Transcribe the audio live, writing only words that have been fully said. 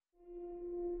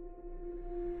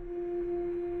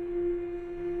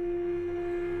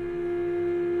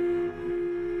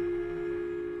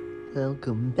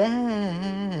Welcome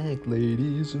back,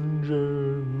 ladies and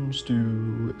germs,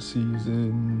 to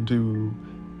Season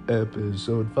 2,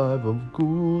 Episode 5 of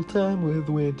Ghoul Time with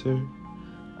Winter.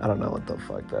 I don't know what the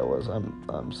fuck that was.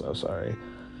 I'm so sorry.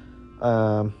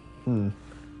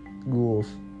 Ghouls.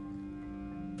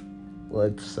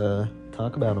 Let's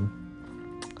talk about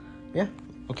them. Yeah,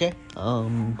 okay.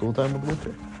 Ghoul Time with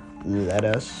Winter. Let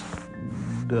us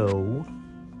go.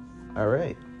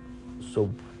 Alright,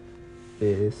 so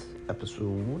this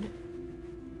episode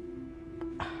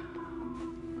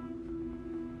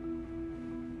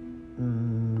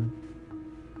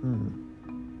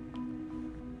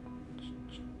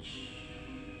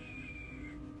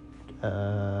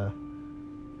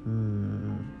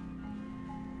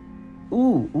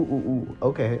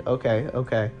okay.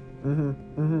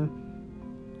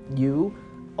 You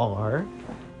are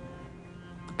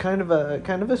kind of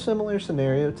a similar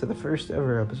scenario to the first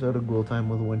ever episode of Ghoul Time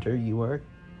with Winter. You are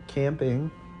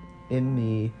camping in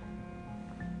the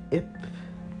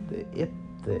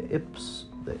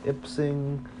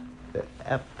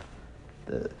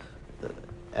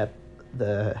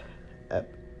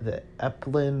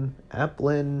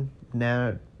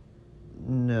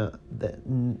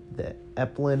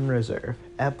Eplin Reserve,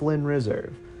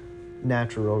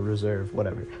 Natural Reserve,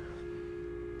 whatever.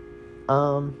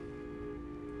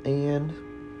 And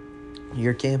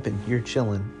you're camping, you're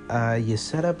chilling. You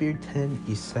set up your tent,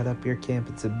 you set up your camp.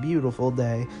 It's a beautiful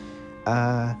day.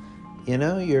 So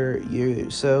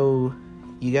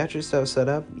you got your stuff set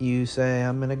up. You say,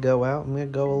 I'm gonna go out. I'm gonna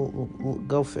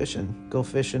go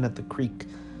fishing at the creek.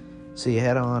 So you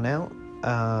head on out.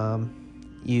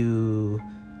 You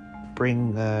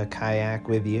bring a kayak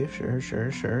with you.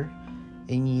 Sure.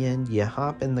 And you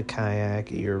hop in the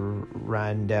kayak. You're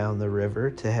riding down the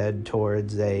river to head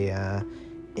towards a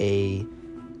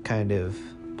kind of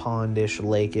pondish,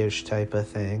 lakeish type of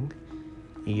thing.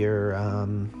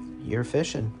 You're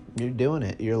fishing. You're doing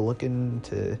it. You're looking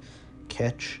to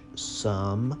catch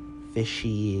some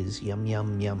fishies. Yum,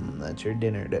 yum, yum. That's your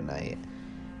dinner tonight.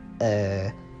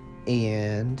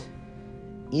 And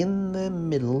in the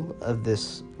middle of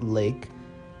this lake,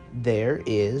 there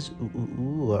is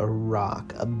a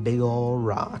rock, a big old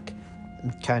rock.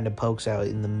 It kind of pokes out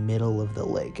in the middle of the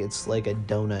lake. It's like a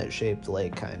donut-shaped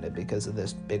lake, kind of, because of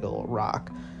this big old rock.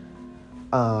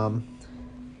 And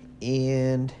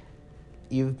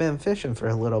you've been fishing for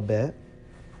a little bit,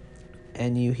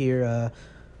 and you hear a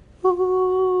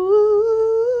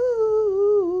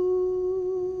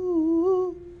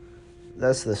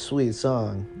that's the sweet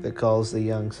song that calls the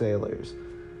young sailors.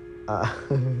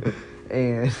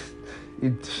 And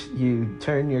you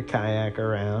turn your kayak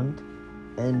around,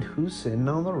 and who's sitting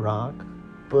on the rock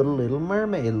but a little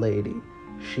mermaid lady?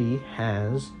 She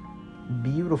has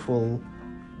beautiful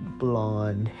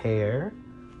blonde hair,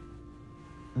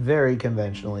 very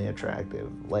conventionally attractive,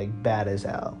 like bad as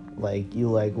hell. Like you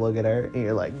look at her and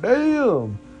you're like,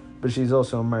 damn. But she's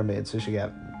also a mermaid, so she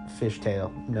got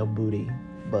fishtail, no booty,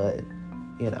 but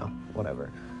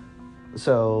whatever.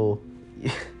 So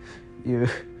you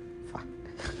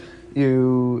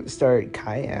start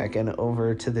kayaking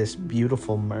over to this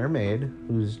beautiful mermaid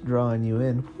who's drawing you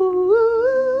in.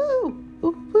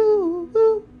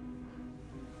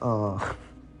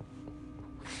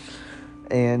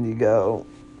 And you go,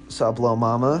 sup, lo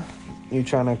mama, you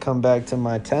trying to come back to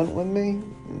my tent with me?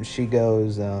 And she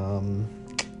goes, hell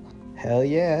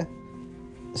yeah.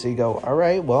 So you go, all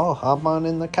right, well, hop on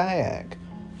in the kayak.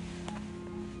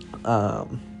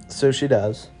 So she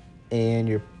does, and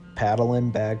you're paddling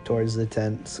back towards the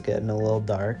tent. It's getting a little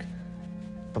dark,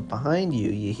 but behind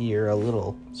you hear a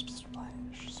little splash,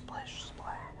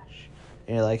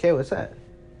 and you're like, hey, what's that?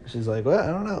 She's like, well, I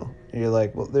don't know. And you're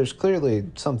like, well, there's clearly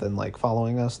something like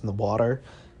following us in the water,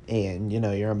 and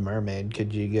you're a mermaid.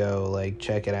 Could you go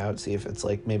check it out, see if it's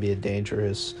maybe a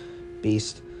dangerous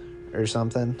beast or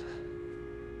something?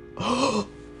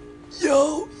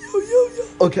 Yo.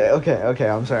 Okay.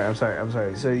 I'm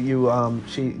sorry. So you,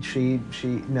 she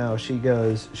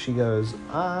goes,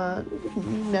 no,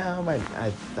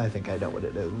 I think I know what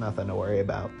it is. Nothing to worry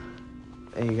about.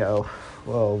 And you go,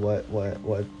 well,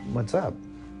 what's up?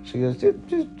 She goes,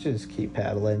 just keep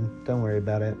paddling. Don't worry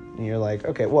about it. And you're like,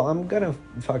 okay, well, I'm gonna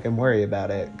fucking worry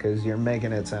about it because you're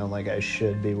making it sound like I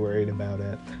should be worried about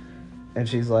it. And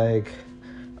she's like,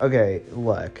 okay,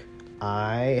 look,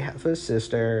 I have a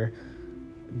sister.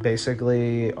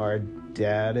 Basically, our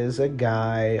dad is a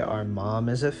guy, our mom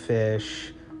is a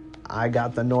fish. I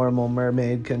got the normal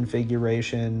mermaid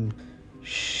configuration.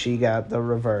 She got the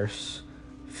reverse.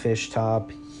 Fish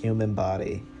top, human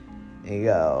body. And you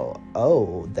go,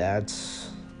 oh,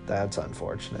 that's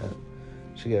unfortunate.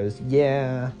 She goes,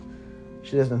 yeah,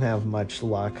 she doesn't have much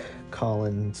luck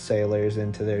calling sailors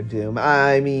into their doom.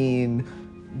 I mean,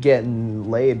 getting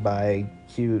laid by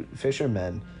cute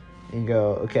fishermen. And you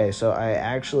go, okay, so I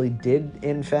actually did,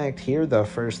 in fact, hear the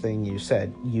first thing you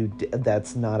said.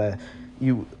 That's not a,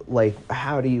 you, like,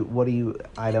 I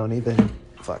don't even,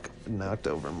 fuck, knocked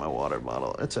over my water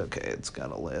bottle. It's okay, it's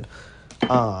got a lid.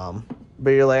 But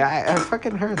you're like, I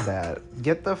fucking heard that.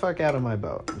 Get the fuck out of my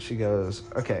boat. And she goes,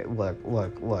 okay, look.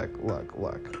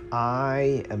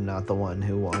 I am not the one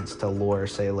who wants to lure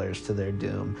sailors to their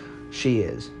doom. She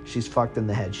is. She's fucked in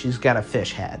the head. She's got a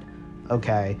fish head.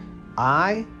 Okay?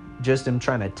 I just am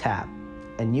trying to tap.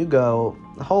 And you go,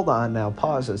 hold on now,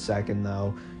 pause a second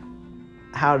though.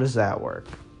 How does that work?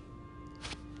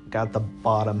 Got the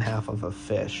bottom half of a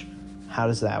fish. How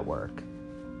does that work?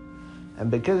 And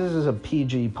because this is a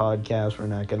PG podcast, we're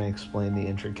not going to explain the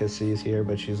intricacies here,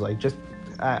 but she's like, just,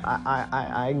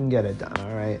 I can get it done,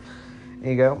 all right? And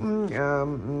you go,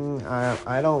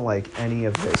 I don't like any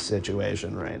of this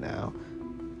situation right now.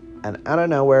 And out of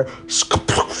nowhere,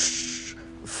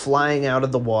 flying out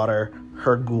of the water,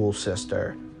 her ghoul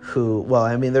sister, who, well,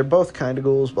 I mean, they're both kind of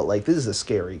ghouls, but, like, this is a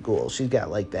scary ghoul. She's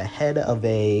got, like, the head of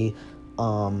a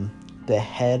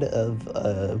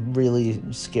really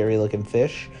scary-looking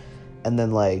fish, and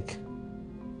then, like,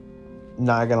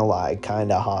 not gonna lie,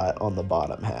 kind of hot on the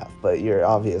bottom half, but you're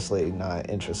obviously not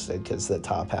interested because the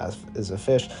top half is a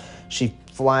fish. She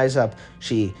flies up,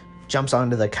 she jumps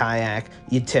onto the kayak,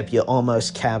 you tip, you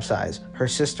almost capsize. Her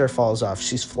sister falls off,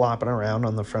 she's flopping around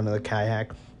on the front of the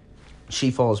kayak.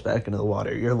 She falls back into the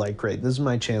water. You're like, great, this is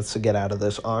my chance to get out of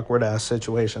this awkward-ass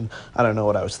situation. I don't know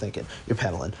what I was thinking. You're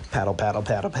paddling.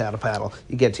 Paddle.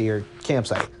 You get to your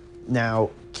campsite.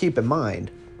 Now, keep in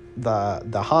mind,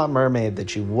 the hot mermaid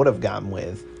that you would have gotten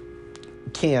with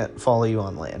can't follow you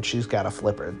on land. She's got a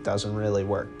flipper. It doesn't really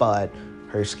work. But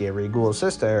her scary ghoul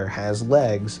sister has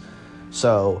legs.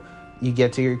 So you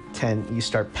get to your tent. You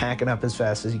start packing up as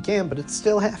fast as you can, but it's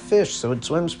still half fish, so it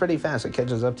swims pretty fast. It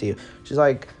catches up to you. She's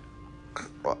like...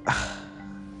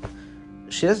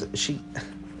 She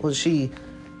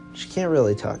can't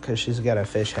really talk because she's got a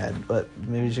fish head, but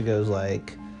maybe she goes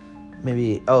like,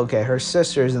 her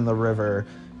sister's in the river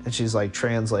and she's like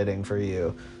translating for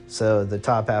you. So the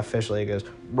top half fish lady goes,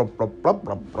 rup, rup, rup,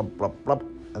 rup, rup, rup, rup.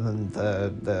 And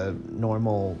then the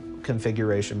normal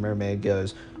configuration mermaid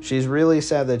goes, she's really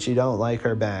sad that you don't like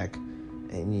her back.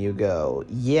 And you go,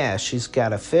 yeah, she's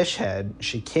got a fish head.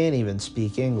 She can't even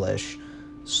speak English.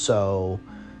 So,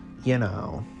 you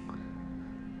know,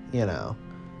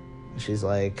 she's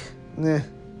like,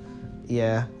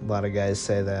 yeah, a lot of guys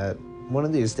say that. One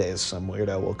of these days, some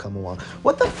weirdo will come along.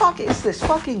 What the fuck is this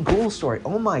fucking ghoul story?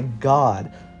 Oh my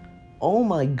god.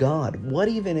 What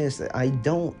even is that? I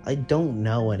don't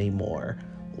know anymore.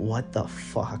 What the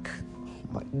fuck? Oh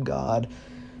my god.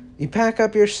 You pack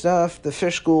up your stuff. The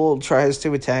fish ghoul tries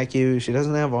to attack you. She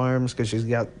doesn't have arms because she's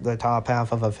got the top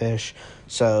half of a fish.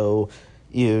 So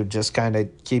you just kind of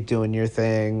keep doing your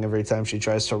thing. Every time she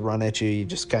tries to run at you, you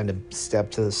just kind of step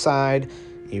to the side.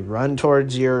 You run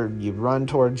towards your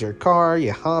car,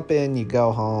 you hop in, you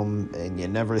go home, and you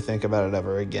never think about it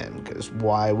ever again. Because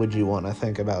why would you want to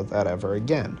think about that ever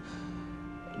again?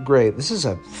 Great. This is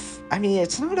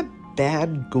it's not a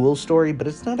bad ghoul story, but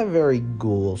it's not a very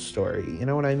ghoul story. You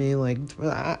know what I mean? Like,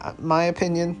 my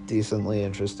opinion, decently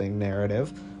interesting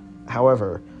narrative.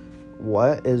 However,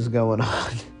 what is going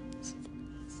on?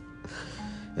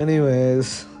 Anyway.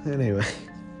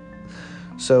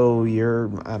 So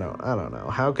I don't know.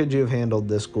 How could you have handled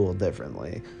this ghoul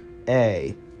differently?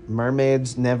 A,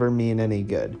 mermaids never mean any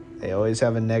good. They always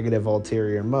have a negative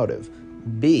ulterior motive.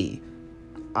 B,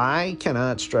 I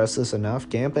cannot stress this enough.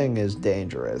 Camping is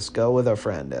dangerous. Go with a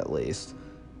friend at least.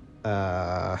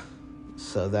 So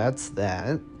that's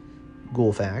that.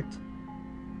 Ghoul fact.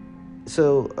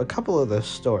 So a couple of the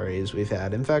stories we've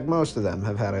had, in fact, most of them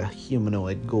have had a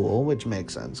humanoid ghoul, which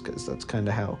makes sense because that's kind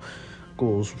of how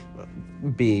ghouls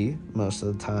be most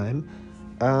of the time.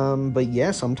 But yeah,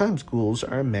 sometimes ghouls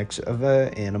are a mix of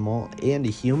an animal and a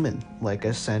human, like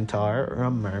a centaur or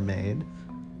a mermaid.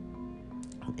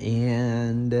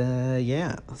 And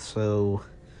yeah, so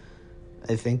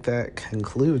I think that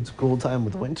concludes Ghoul Time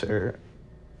with Winter.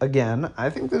 Again,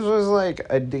 I think this was like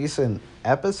a decent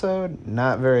episode,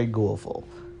 not very ghoulful.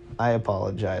 I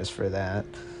apologize for that.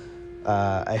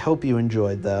 I hope you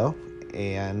enjoyed though,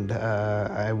 and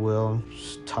I will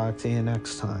talk to you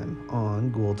next time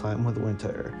on Ghoul Time with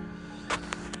Winter.